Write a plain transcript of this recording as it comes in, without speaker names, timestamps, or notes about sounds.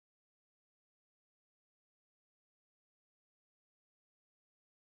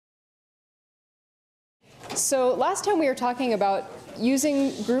So last time we were talking about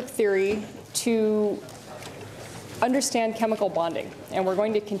using group theory to understand chemical bonding, and we're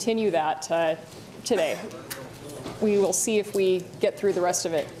going to continue that today. We will see if we get through the rest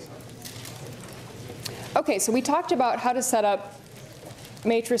of it. Okay, so we talked about how to set up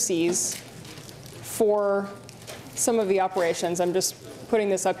matrices for some of the operations. I'm just putting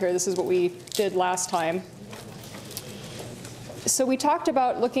this up here. This is what we did last time. So we talked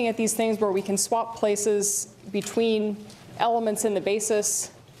about looking at these things where we can swap places between elements in the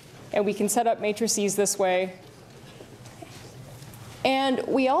basis, and we can set up matrices this way. And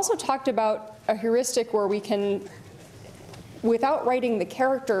we also talked about a heuristic where we can, without writing the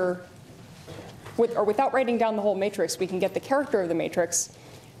character, or without writing down the whole matrix, we can get the character of the matrix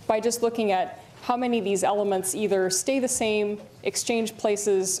by just looking at how many of these elements either stay the same, exchange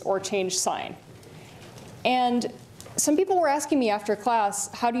places, or change sign. And some people were asking me after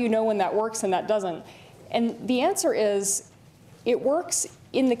class, how do you know when that works and that doesn't? And the answer is, it works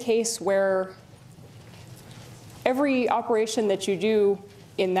in the case where every operation that you do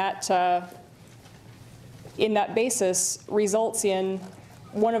in that basis results in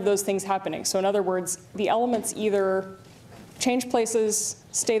one of those things happening. So in other words, the elements either change places,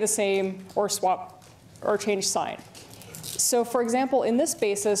 stay the same, or swap, or change sign. So for example, in this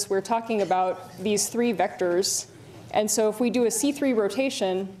basis, we're talking about these three vectors. And so if we do a C3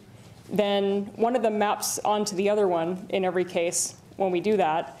 rotation, then one of them maps onto the other one in every case when we do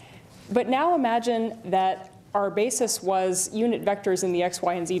that. But now imagine that our basis was unit vectors in the x,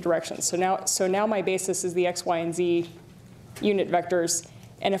 y, and z directions. So now my basis is the x, y, and z unit vectors.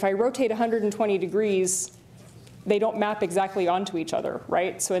 And if I rotate 120 degrees, they don't map exactly onto each other,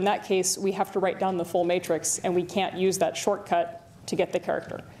 right? So in that case, we have to write down the full matrix, and we can't use that shortcut to get the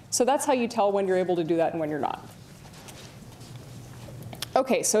character. So that's how you tell when you're able to do that and when you're not.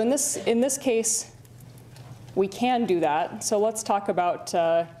 Okay, so in this case, we can do that. So let's talk about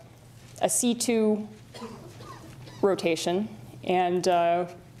a C2 rotation. And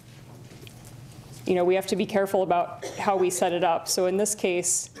we have to be careful about how we set it up. So in this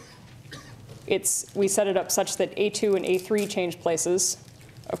case, we set it up such that A2 and A3 change places.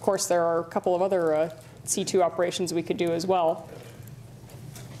 Of course, there are a couple of other C2 operations we could do as well.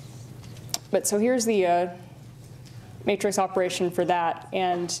 But so here's the matrix operation for that,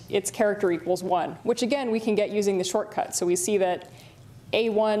 and its character equals 1, which again we can get using the shortcut. So we see that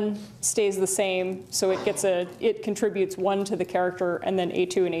A1 stays the same, so it contributes 1 to the character, and then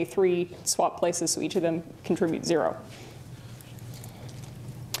A2 and A3 swap places, so each of them contributes 0.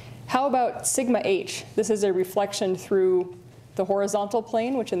 How about sigma h? This is a reflection through the horizontal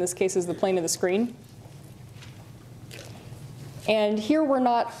plane, which in this case is the plane of the screen. And here we're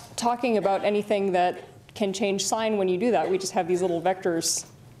not talking about anything that can change sign when you do that. We just have these little vectors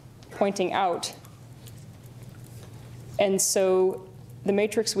pointing out. And so the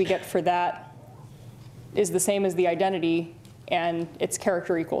matrix we get for that is the same as the identity, and its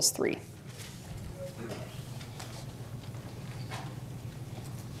character equals 3.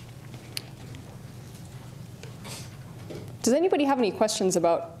 Does anybody have any questions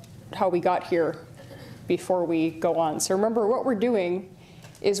about how we got here before we go on? So remember, what we're doing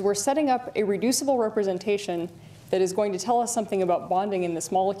is we're setting up a reducible representation that is going to tell us something about bonding in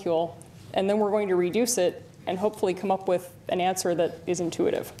this molecule, and then we're going to reduce it and hopefully come up with an answer that is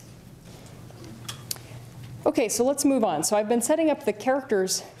intuitive. Okay, so let's move on. So I've been setting up the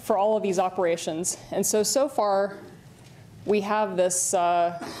characters for all of these operations. And so far, we have this,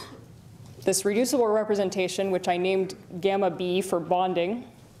 this reducible representation, which I named gamma B for bonding.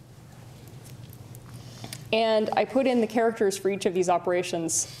 And I put in the characters for each of these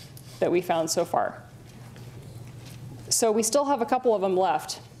operations that we found so far. So we still have a couple of them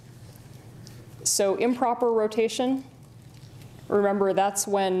left. So improper rotation, remember that's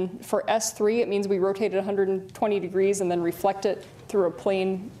when, for S3, it means we rotate it 120 degrees and then reflect it through a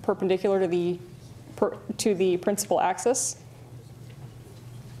plane perpendicular to the principal axis.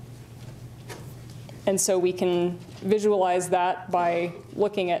 And so we can visualize that by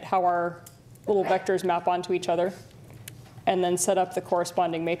looking at how our little vectors map onto each other, and then set up the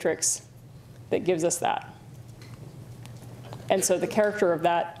corresponding matrix that gives us that. And so the character of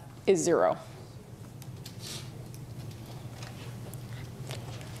that is 0.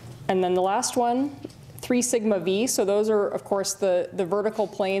 And then the last one, 3 sigma v. So those are, of course, the vertical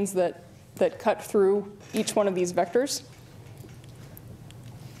planes that cut through each one of these vectors.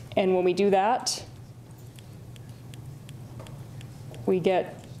 And when we do that, we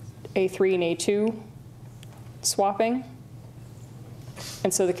get A3 and A2 swapping.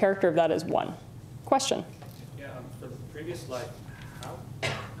 And so the character of that is 1. Question? Yeah, for the previous slide,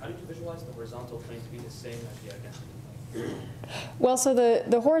 How did you visualize the horizontal plane to be the same as the identity? Well, so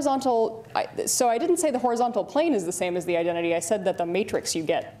the horizontal, so I didn't say the horizontal plane is the same as the identity. I said that the matrix you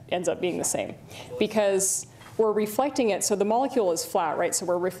get ends up being the same because we're reflecting it. So the molecule is flat, right? So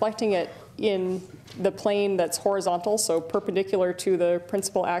we're reflecting it in the plane that's horizontal, so perpendicular to the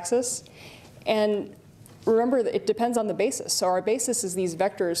principal axis. And remember that it depends on the basis. So our basis is these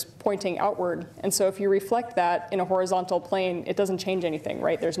vectors pointing outward. And so if you reflect that in a horizontal plane, it doesn't change anything,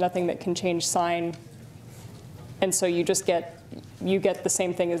 right? There's nothing that can change sign. And so you just get the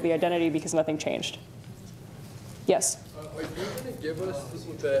same thing as the identity because nothing changed. Yes? Are you going to give us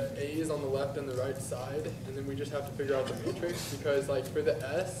the A's on the left and the right side, and then we just have to figure out the matrix? Because like for the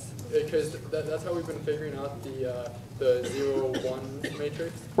S, because that's how we've been figuring out the 0, 1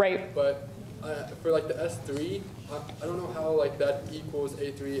 matrix. Right. But for like the S3, I don't know how like that equals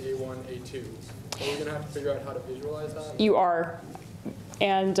A3, A1, A2. So we're going to have to figure out how to visualize that? You are.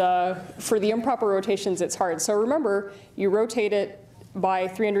 And for the improper rotations, it's hard. So remember, you rotate it by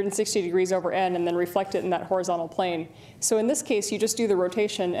 360 degrees over n and then reflect it in that horizontal plane. So in this case, you just do the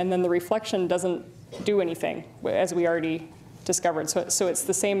rotation and then the reflection doesn't do anything, as we already discovered. So it's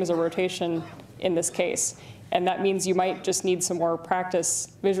the same as a rotation in this case. And that means you might just need some more practice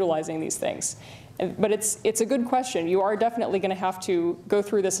visualizing these things. But it's a good question. You are definitely going to have to go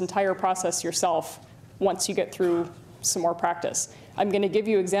through this entire process yourself once you get through some more practice. I'm going to give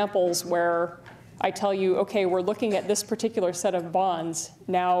you examples where I tell you, okay, we're looking at this particular set of bonds.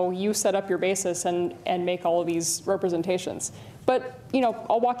 Now you set up your basis and make all of these representations. But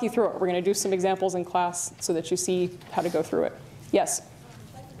I'll walk you through it. We're going to do some examples in class so that you see how to go through it. Yes?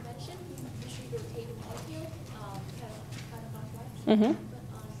 Like you mentioned, you should rotate the molecule counterclockwise. Mm-hmm.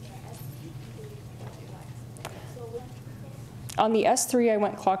 But on the S3, you do it counterclockwise. So On the S3, I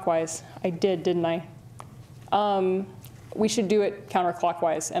went clockwise. I did, didn't I? We should do it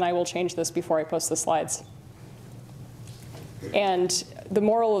counterclockwise, and I will change this before I post the slides. And the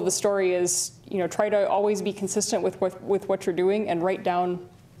moral of the story is, try to always be consistent with what you're doing and write down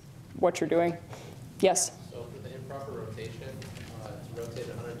what you're doing. Yes? So for the improper rotation, it's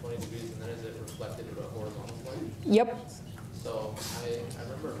rotated 120 degrees, and then is it reflected in a horizontal plane? Yep. So I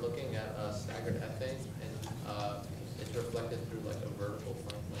remember looking at staggered ethane, and it's reflected through like a vertical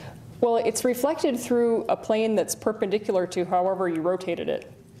plane. Well, it's reflected through a plane that's perpendicular to however you rotated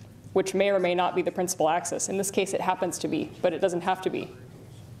it, which may or may not be the principal axis. In this case, it happens to be, but it doesn't have to be.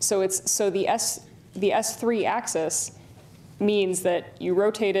 So the S3 axis means that you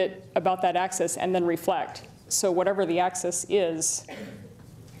rotate it about that axis and then reflect. So whatever the axis is,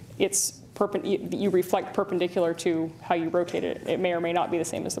 you reflect perpendicular to how you rotate it. It may or may not be the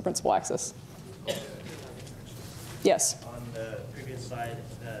same as the principal axis. Yes? On the previous slide,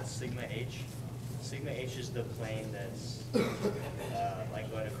 sigma h is the plane that's like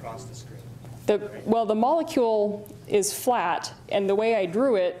going across the screen. Well, the molecule is flat, and the way I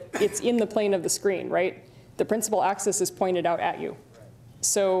drew it, it's in the plane of the screen, right? The principal axis is pointed out at you.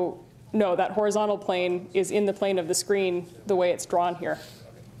 So no, that horizontal plane is in the plane of the screen the way it's drawn here.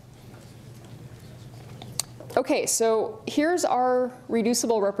 Okay, so here's our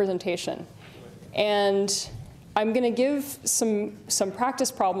reducible representation. And I'm going to give some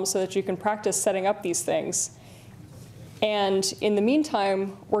practice problems so that you can practice setting up these things. And in the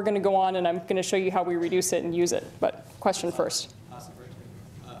meantime, we're going to go on and I'm going to show you how we reduce it and use it. But question first. I was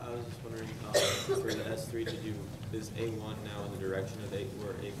just wondering, for the S3 to do, is A1 now in the direction of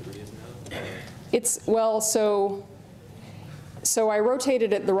where A3 is now? Well, so I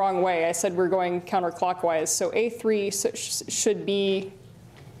rotated it the wrong way. I said we're going counterclockwise. So A3 should be,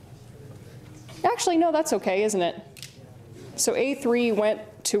 actually, no, that's okay, isn't it? So A3 went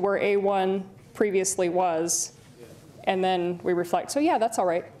to where A1 previously was, and then we reflect. So yeah, that's all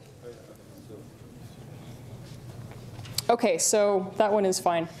right. Okay, so that one is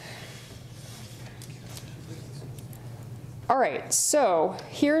fine. All right, so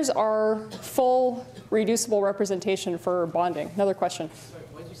here's our full reducible representation for bonding. Another question?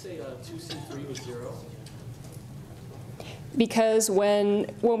 Why did you say 2C3 was 0? Because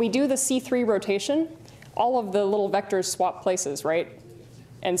when we do the C3 rotation, all of the little vectors swap places, right?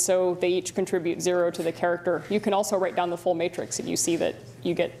 And so they each contribute 0 to the character. You can also write down the full matrix and you see that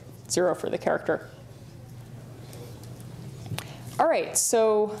you get 0 for the character. All right,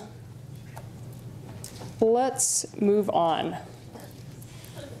 so let's move on.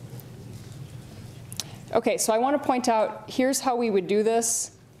 Okay, so I want to point out, here's how we would do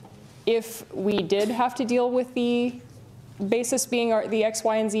this if we did have to deal with the basis being the x,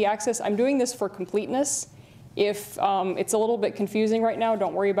 y, and z axis. I'm doing this for completeness. If it's a little bit confusing right now,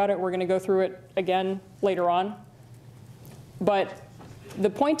 don't worry about it. We're going to go through it again later on. But the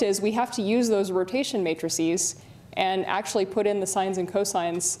point is we have to use those rotation matrices and actually put in the sines and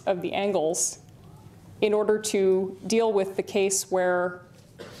cosines of the angles in order to deal with the case where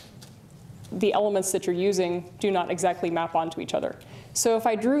the elements that you're using do not exactly map onto each other. So if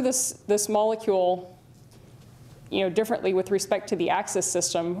I drew this molecule differently with respect to the axis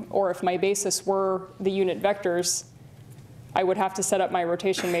system, or if my basis were the unit vectors, I would have to set up my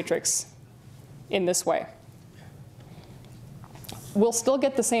rotation matrix in this way. We'll still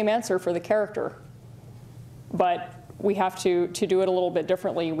get the same answer for the character, but we have to do it a little bit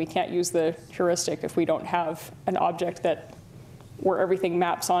differently. We can't use the heuristic if we don't have an object where everything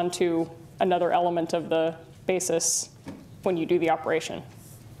maps onto another element of the basis when you do the operation.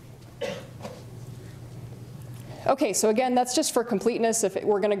 OK, so again, that's just for completeness. If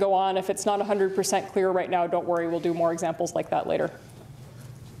we're going to go on, if it's not 100% clear right now, don't worry. We'll do more examples like that later.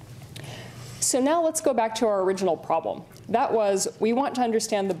 So now let's go back to our original problem. That was, we want to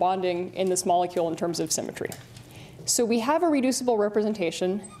understand the bonding in this molecule in terms of symmetry. So we have a reducible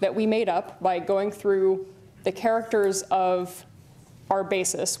representation that we made up by going through the characters of our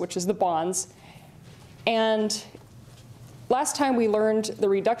basis, which is the bonds. And last time we learned the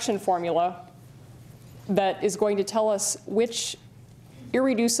reduction formula that is going to tell us which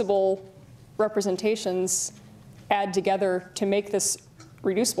irreducible representations add together to make this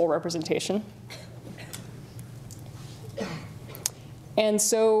reducible representation. And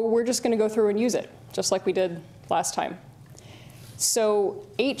so we're just going to go through and use it, just like we did last time. So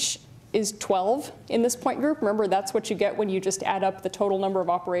H is 12 in this point group. Remember, that's what you get when you just add up the total number of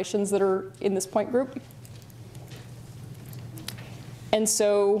operations that are in this point group. And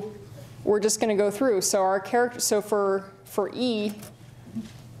so we're just going to go through. So our character, so for E,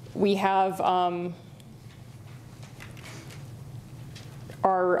 we have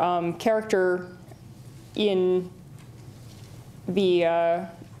our character in the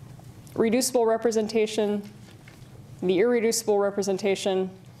reducible representation, the irreducible representation,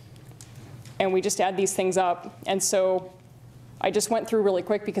 and we just add these things up. And so I just went through really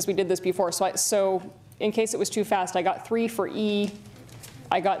quick because we did this before. So in case it was too fast, I got 3 for E,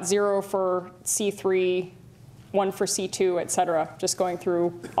 I got 0 for C3, 1 for C2, et cetera, just going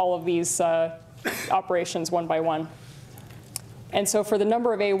through all of these operations one by one. And so for the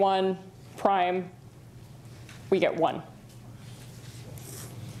number of A1 prime, we get 1.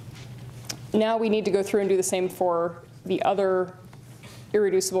 Now we need to go through and do the same for the other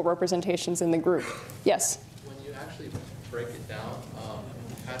irreducible representations in the group. Yes? When you actually break it down,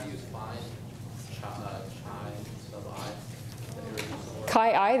 how do you find chi sub I, the irreducible?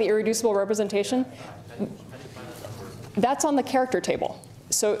 Chi I, the irreducible representation? How do you find that number? That's on the character table.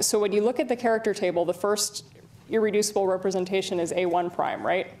 So when you look at the character table, the first irreducible representation is A1 prime,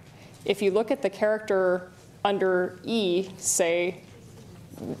 right? If you look at the character under E, say,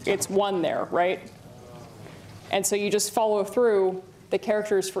 it's 1 there, right? And so you just follow through the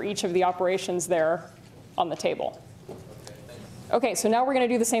characters for each of the operations there on the table. OK, so now we're going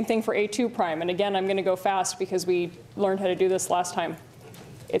to do the same thing for A2 prime. And again, I'm going to go fast because we learned how to do this last time.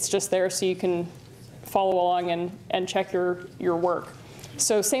 It's just there so you can follow along and check your work.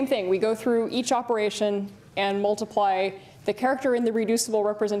 So same thing. We go through each operation and multiply the character in the reducible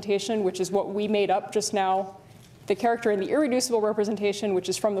representation, which is what we made up just now, the character in the irreducible representation, which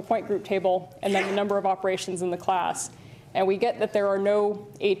is from the point group table, and then the number of operations in the class. And we get that there are no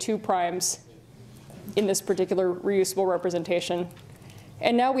A2 primes in this particular reducible representation.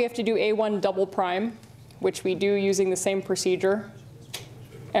 And now we have to do A1 double prime, which we do using the same procedure.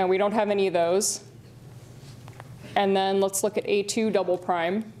 And we don't have any of those. And then let's look at A2 double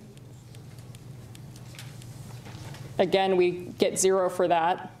prime. Again, we get 0 for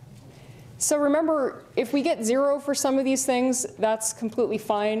that. So remember, if we get 0 for some of these things, that's completely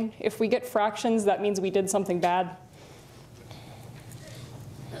fine. If we get fractions, that means we did something bad.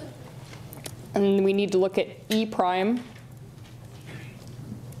 And we need to look at E prime.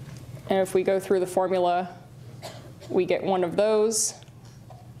 And if we go through the formula, we get 1 of those.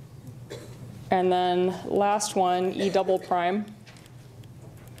 And then last one, E double prime,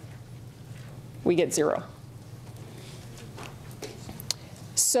 we get 0.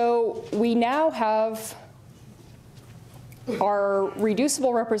 So we now have our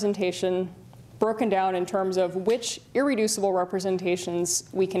reducible representation broken down in terms of which irreducible representations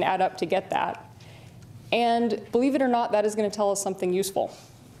we can add up to get that. And believe it or not, that is going to tell us something useful.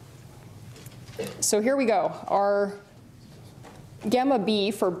 So here we go. Our gamma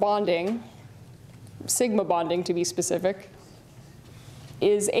B for bonding, sigma bonding to be specific,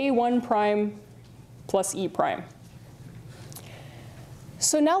 is A1 prime plus E prime.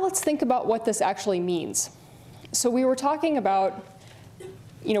 So now let's think about what this actually means. So we were talking about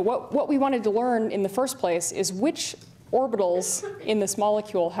what we wanted to learn in the first place is which orbitals in this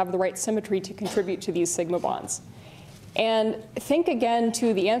molecule have the right symmetry to contribute to these sigma bonds. And think again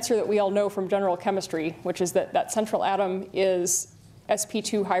to the answer that we all know from general chemistry, which is that that central atom is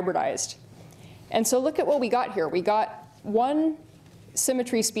sp2 hybridized. And so look at what we got here. We got one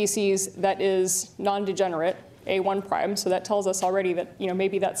symmetry species that is non-degenerate, A1 prime, so that tells us already that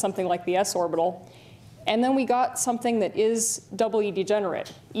maybe that's something like the s orbital. And then we got something that is doubly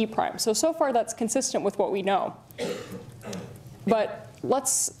degenerate, E prime. So far that's consistent with what we know. But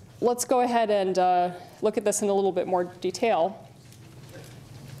let's go ahead and look at this in a little bit more detail.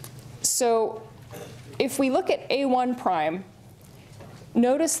 So if we look at A1 prime,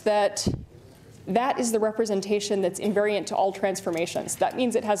 notice that that is the representation that's invariant to all transformations. That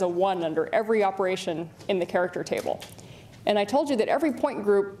means it has a 1 under every operation in the character table. And I told you that every point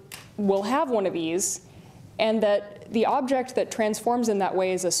group will have one of these, and that the object that transforms in that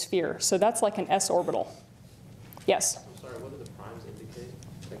way is a sphere. So that's like an s orbital. Yes? I'm sorry, what do the primes indicate?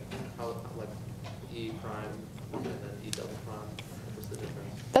 Like E prime and then E double prime? What's the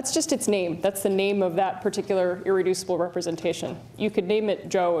difference? That's just its name. That's the name of that particular irreducible representation. You could name it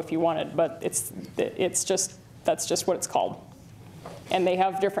Joe if you wanted, but that's just what it's called. And they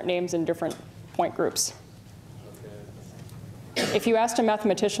have different names in different point groups. Okay. If you asked a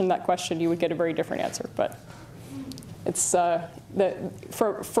mathematician that question, you would get a very different answer. But it's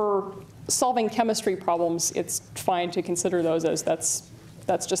for solving chemistry problems, it's fine to consider those as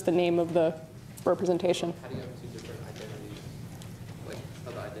that's just the name of the representation. How do you have two different identities? Like,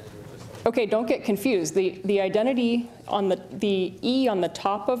 how the identity was just like... Okay, don't get confused. The identity on the E on the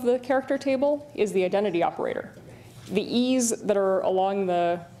top of the character table is the identity operator. The E's that are along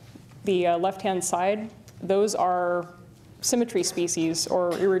the left-hand side, those are symmetry species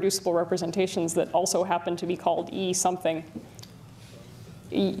or irreducible representations that also happen to be called E something.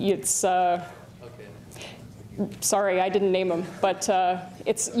 It's Okay. sorry, I didn't name them, but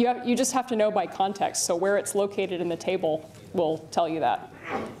you just have to know by context. So where it's located in the table will tell you that.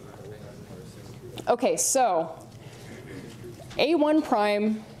 Okay, so A1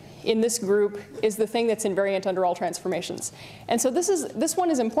 prime in this group is the thing that's invariant under all transformations. And so this one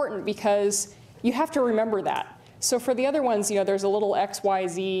is important because you have to remember that. So for the other ones, there's a little x, y,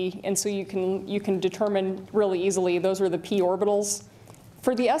 z, and so you can determine really easily those are the p orbitals.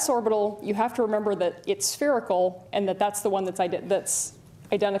 For the s orbital, you have to remember that it's spherical and that that's the one that's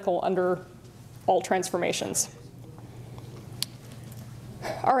identical under all transformations.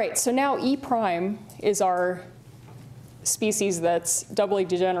 All right, so now E prime is our species that's doubly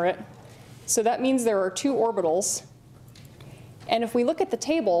degenerate. So that means there are two orbitals. And if we look at the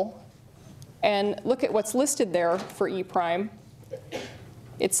table and look at what's listed there for E prime,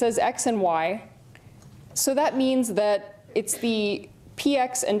 it says x and y. So that means that it's the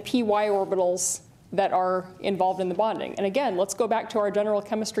px and py orbitals that are involved in the bonding. And again, let's go back to our general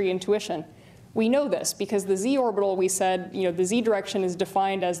chemistry intuition. We know this because the z orbital, we said, the z direction is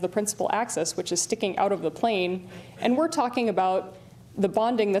defined as the principal axis, which is sticking out of the plane. And we're talking about the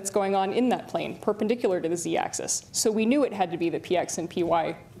bonding that's going on in that plane, perpendicular to the z-axis. So we knew it had to be the px and py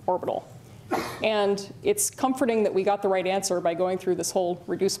orbital. And it's comforting that we got the right answer by going through this whole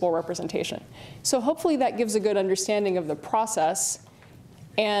reducible representation. So hopefully that gives a good understanding of the process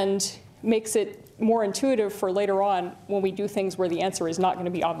and makes it more intuitive for later on when we do things where the answer is not going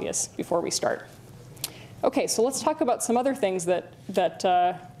to be obvious before we start. Okay, so let's talk about some other things that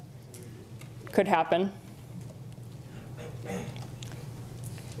could happen.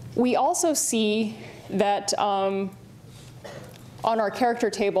 We also see that on our character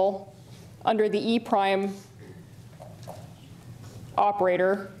table, under the E prime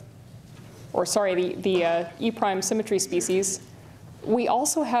operator, or sorry, the E prime symmetry species, we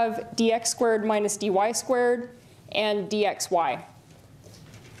also have dx squared minus dy squared and dxy.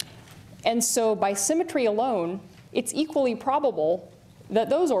 And so by symmetry alone, it's equally probable that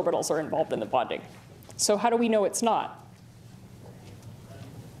those orbitals are involved in the bonding. So how do we know it's not?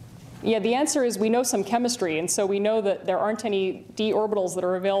 Yeah, the answer is we know some chemistry, and so we know that there aren't any d orbitals that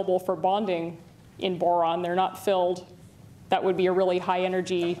are available for bonding in boron. They're not filled. That would be a really high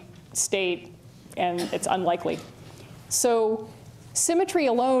energy state, and it's unlikely. So symmetry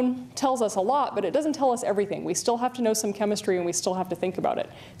alone tells us a lot, but it doesn't tell us everything. We still have to know some chemistry, and we still have to think about it.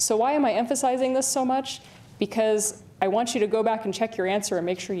 So why am I emphasizing this so much? Because I want you to go back and check your answer and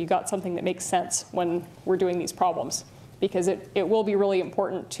make sure you got something that makes sense when we're doing these problems. Because it will be really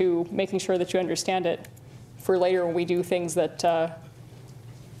important to making sure that you understand it for later when we do things that are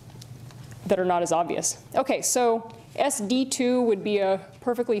not as obvious. Okay, so SD2 would be a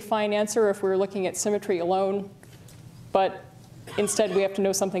perfectly fine answer if we were looking at symmetry alone. But instead we have to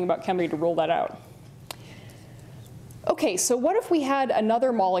know something about chemistry to rule that out. Okay, so what if we had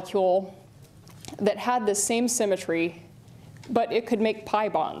another molecule that had the same symmetry, but it could make pi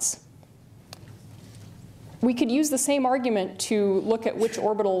bonds? We could use the same argument to look at which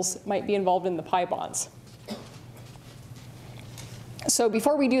orbitals might be involved in the pi bonds. So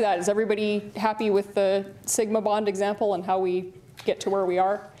before we do that, is everybody happy with the sigma bond example and how we get to where we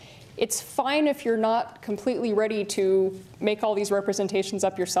are? It's fine if you're not completely ready to make all these representations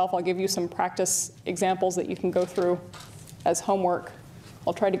up yourself. I'll give you some practice examples that you can go through as homework.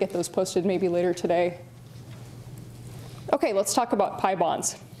 I'll try to get those posted maybe later today. Okay, let's talk about pi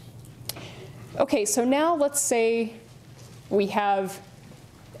bonds. Okay, so now let's say we have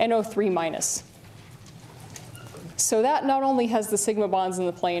NO3 minus. So that not only has the sigma bonds in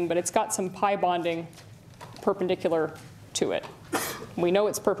the plane, but it's got some pi bonding perpendicular to it. We know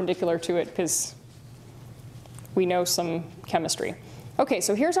it's perpendicular to it because we know some chemistry. Okay,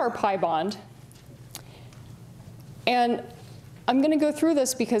 so here's our pi bond. And I'm going to go through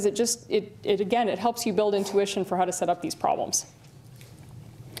this because it helps you build intuition for how to set up these problems.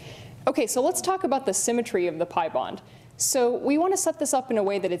 Okay, so let's talk about the symmetry of the pi bond. So we want to set this up in a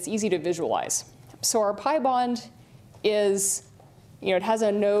way that it's easy to visualize. So our pi bond is, it has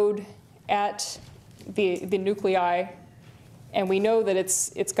a node at the nuclei, and we know that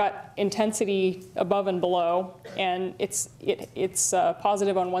it's got intensity above and below, and it's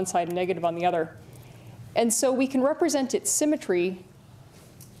positive on one side and negative on the other. And so we can represent its symmetry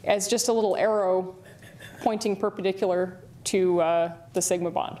as just a little arrow pointing perpendicular to the sigma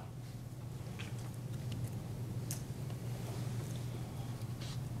bond.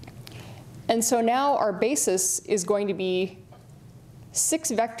 And so now our basis is going to be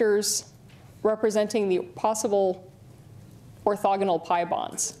 6 vectors representing the possible orthogonal pi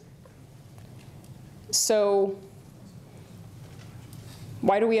bonds. So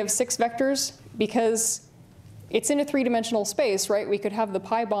why do we have 6 vectors? Because it's in a 3-dimensional space, right? We could have the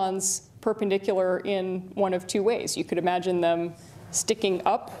pi bonds perpendicular in one of 2 ways. You could imagine them sticking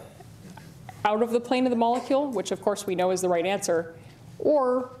up out of the plane of the molecule, which of course we know is the right answer.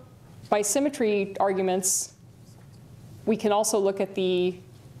 Or by symmetry arguments, we can also look at the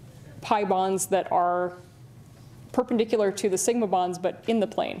pi bonds that are perpendicular to the sigma bonds, but in the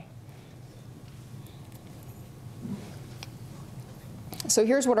plane. So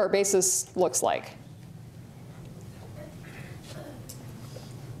here's what our basis looks like.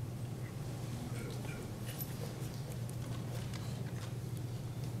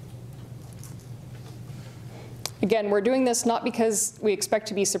 Again, we're doing this not because we expect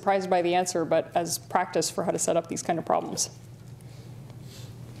to be surprised by the answer, but as practice for how to set up these kind of problems.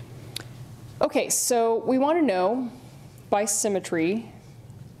 Okay, so we want to know, by symmetry,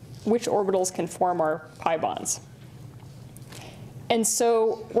 which orbitals can form our pi bonds. And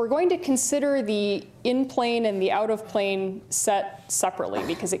so we're going to consider the in-plane and the out-of-plane set separately,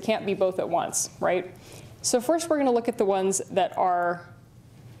 because it can't be both at once, right? So first we're going to look at the ones that are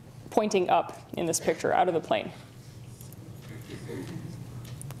pointing up in this picture, out of the plane.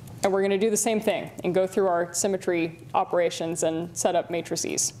 And we're going to do the same thing and go through our symmetry operations and set up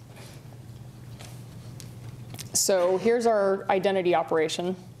matrices. So here's our identity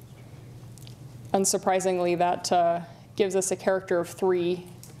operation. Unsurprisingly, that gives us a character of 3,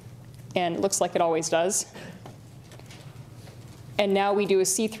 and it looks like it always does. And now we do a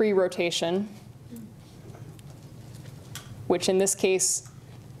C3 rotation, which in this case,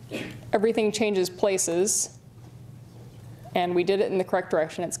 everything changes places. And we did it in the correct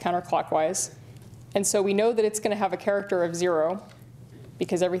direction. It's counterclockwise. And so we know that it's going to have a character of 0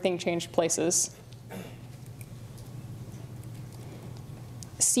 because everything changed places.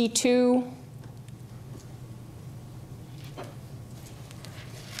 C2.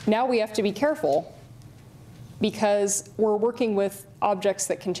 Now we have to be careful because we're working with objects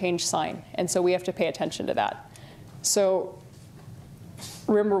that can change sign. And so we have to pay attention to that. So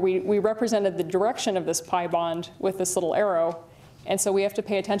remember, we represented the direction of this pi bond with this little arrow. And so we have to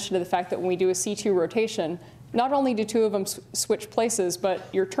pay attention to the fact that when we do a C2 rotation, not only do 2 of them switch places, but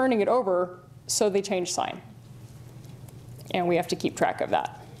you're turning it over so they change sign. And we have to keep track of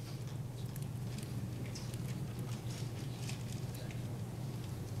that.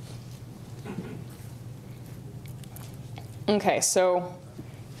 Okay, so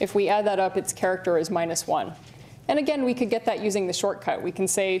if we add that up, its character is -1. And again, we could get that using the shortcut. We can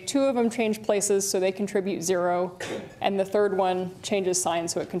say 2 of them change places, so they contribute 0. And the third one changes sign,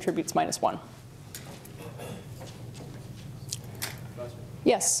 so it contributes -1.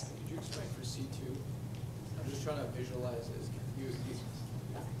 Yes? Could you explain for C2? I'm just trying to visualize this.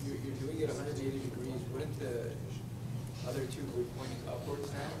 You're doing it 180 degrees. Wouldn't the other two are pointing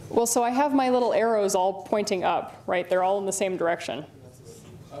upwards now? Well, so I have my little arrows all pointing up, right? They're all in the same direction.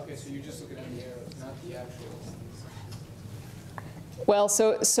 Okay, so you're just looking at the arrows, not the actual. Well,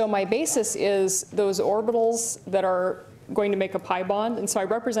 so my basis is those orbitals that are going to make a pi bond. And so I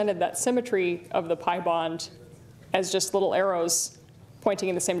represented that symmetry of the pi bond as just little arrows pointing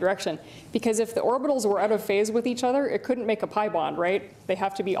in the same direction. Because if the orbitals were out of phase with each other, it couldn't make a pi bond, right? They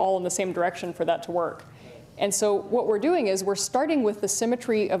have to be all in the same direction for that to work. And so what we're doing is we're starting with the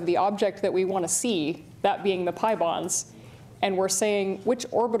symmetry of the object that we want to see, that being the pi bonds, and we're saying which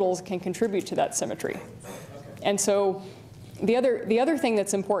orbitals can contribute to that symmetry. And so the other thing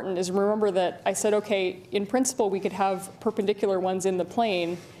that's important is remember that I said, okay, in principle we could have perpendicular ones in the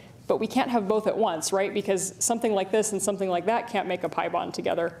plane, but we can't have both at once, right? Because something like this and something like that can't make a pi bond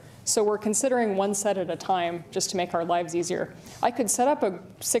together. So we're considering one set at a time just to make our lives easier. I could set up a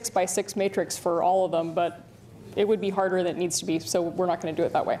 6x6 matrix for all of them, but it would be harder than it needs to be, so we're not going to do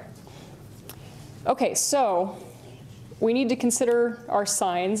it that way. Okay, so we need to consider our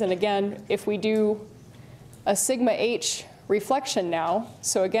signs. And again, if we do a sigma h reflection now,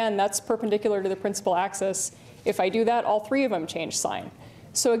 so again, that's perpendicular to the principal axis. If I do that, all three of them change sign.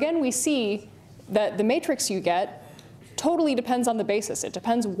 So again, we see that the matrix you get totally depends on the basis. It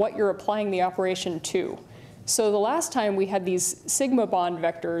depends what you're applying the operation to. So the last time we had these sigma bond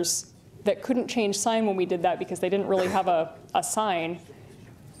vectors that couldn't change sign when we did that because they didn't really have a sign.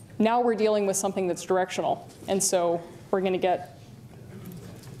 Now we're dealing with something that's directional. And so we're going to get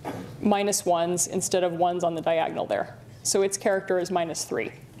 -1s instead of 1s on the diagonal there. So its character is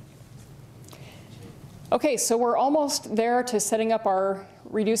 -3. Okay, so we're almost there to setting up our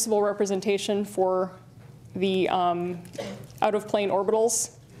reducible representation for the out-of-plane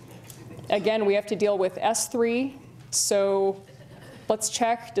orbitals. Again, we have to deal with S3. So let's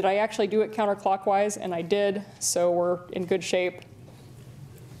check, did I actually do it counterclockwise? And I did, so we're in good shape.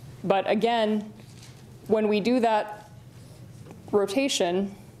 But again, when we do that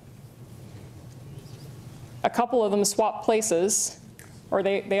rotation, a couple of them swap places, or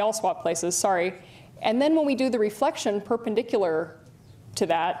they all swap places, sorry. And then when we do the reflection perpendicular to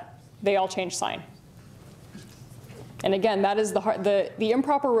that, they all change sign. And again, that is the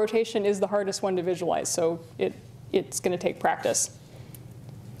improper rotation is the hardest one to visualize, so it's going to take practice.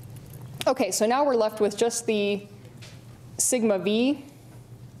 Okay, so now we're left with just the sigma v.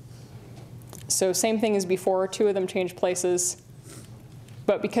 So same thing as before, two of them change places.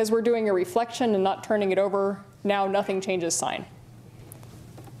 But because we're doing a reflection and not turning it over, now nothing changes sign.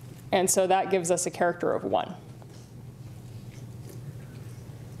 And so that gives us a character of 1.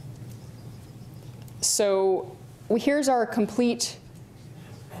 So here's our complete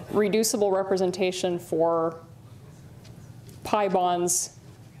reducible representation for pi bonds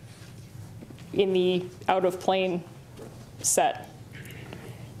in the out-of-plane set.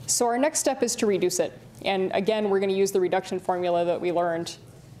 So our next step is to reduce it. And again, we're going to use the reduction formula that we learned,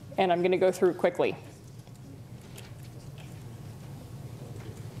 and I'm going to go through quickly.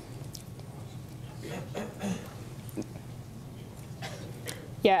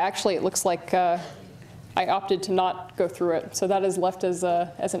 Yeah, actually, it looks like I opted to not go through it. So that is left as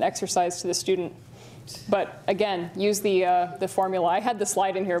an exercise to the student. But again, use the formula. I had the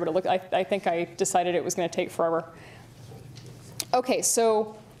slide in here, but I think I decided it was going to take forever. OK,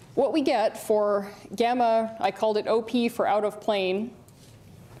 so what we get for gamma, I called it OP for out of plane.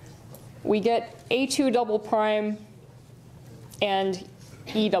 We get A2 double prime and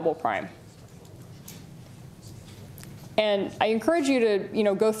E double prime. And I encourage you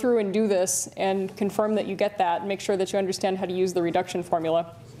to go through and do this and confirm that you get that and make sure that you understand how to use the reduction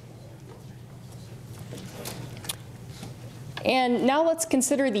formula. And now let's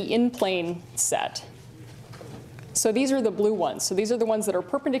consider the in-plane set. So these are the blue ones. So these are the ones that are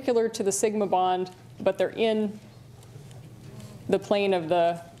perpendicular to the sigma bond, but they're in the plane of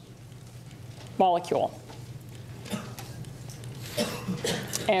the molecule.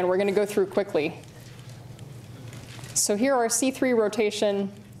 And we're going to go through quickly. So here our C3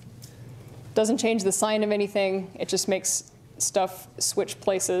 rotation doesn't change the sign of anything. It just makes stuff switch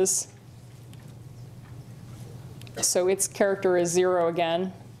places. So its character is 0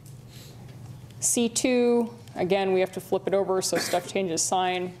 again. C2, again, we have to flip it over so stuff changes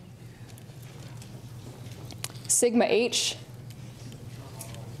sign. Sigma H.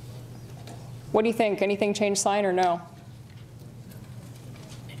 What do you think? Anything change sign or no?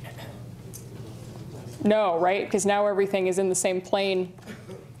 No, right? Because now everything is in the same plane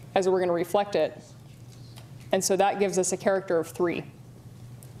as we're going to reflect it. And so that gives us a character of 3.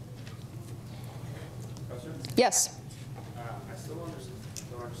 Professor? Yes? I still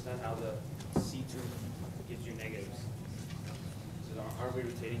don't understand how the C2 gives you negatives. Aren't we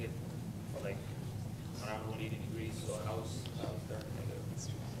rotating it like around 180 degrees? So how's there negative?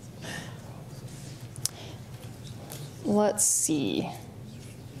 Let's see.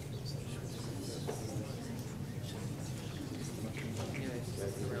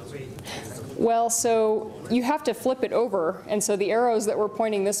 Well, so you have to flip it over, and so the arrows that were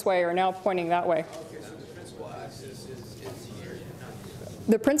pointing this way are now pointing that way.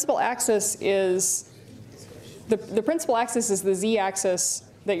 The principal axis is the principal axis is the z-axis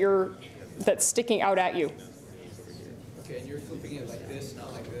that's sticking out at you. Okay, and you're flipping it like this,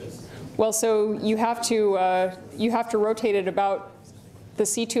 not like this? Well, so you have to rotate it about the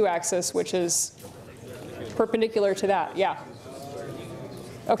C2 axis, which is perpendicular to that. Yeah.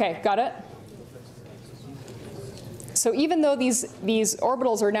 Okay, got it? So even though these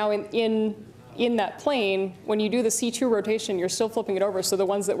orbitals are now in that plane, when you do the C2 rotation, you're still flipping it over, so the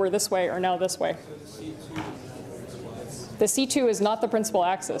ones that were this way are now this way. The C2 is not the principal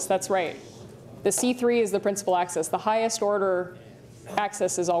axis, that's right. The C3 is the principal axis. The highest order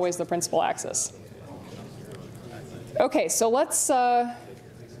axis is always the principal axis. Okay, so let's try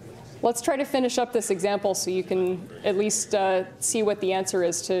to finish up this example so you can at least see what the answer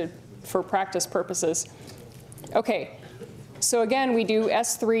is for practice purposes. Okay, so again, we do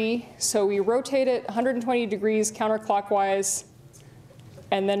S3. So we rotate it 120 degrees counterclockwise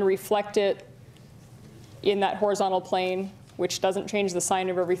and then reflect it in that horizontal plane, which doesn't change the sign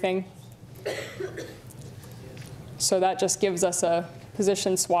of everything. So that just gives us a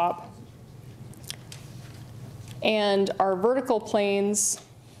position swap. And our vertical planes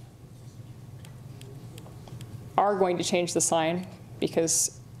are going to change the sign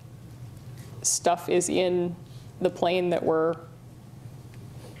because stuff is in the plane that we're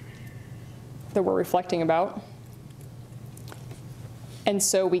reflecting about. And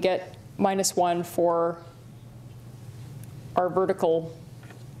so we get -1 for our vertical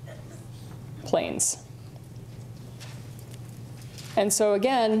planes. And so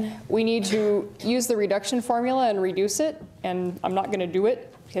again, we need to use the reduction formula and reduce it. And I'm not going to do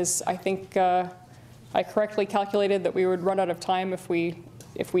it because I think I correctly calculated that we would run out of time if we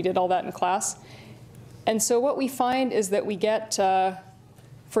did all that in class. And so what we find is that we get,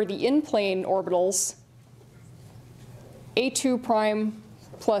 for the in-plane orbitals, A2 prime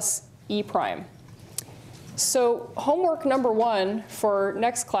plus E prime. So homework number 1 for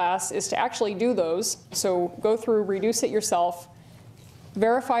next class is to actually do those. So go through, reduce it yourself,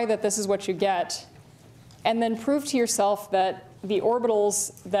 verify that this is what you get, and then prove to yourself that the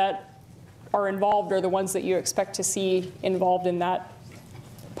orbitals that are involved are the ones that you expect to see involved in that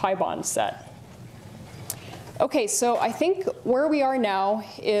pi bond set. Okay, so I think where we are now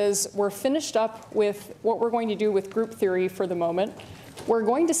is we're finished up with what we're going to do with group theory for the moment. We're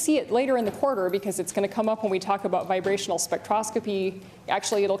going to see it later in the quarter because it's going to come up when we talk about vibrational spectroscopy.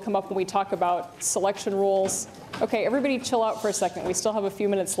 Actually, it'll come up when we talk about selection rules. Okay, everybody chill out for a second. We still have a few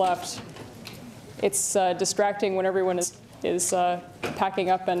minutes left. It's distracting when everyone is packing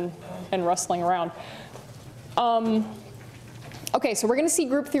up and rustling around. Okay, so we're going to see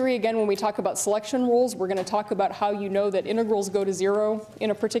group theory again when we talk about selection rules. We're going to talk about how you know that integrals go to 0 in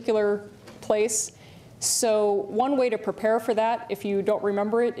a particular place. So one way to prepare for that, if you don't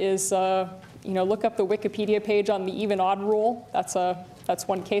remember it, is look up the Wikipedia page on the even-odd rule. That's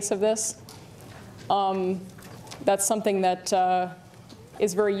one case of this. That's something that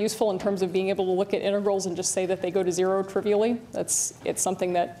is very useful in terms of being able to look at integrals and just say that they go to 0 trivially. It's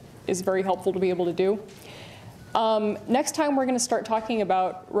something that is very helpful to be able to do. Next time, we're going to start talking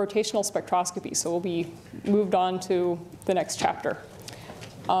about rotational spectroscopy. So we'll be moved on to the next chapter.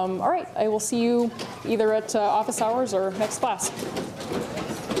 All right, I will see you either at office hours or next class.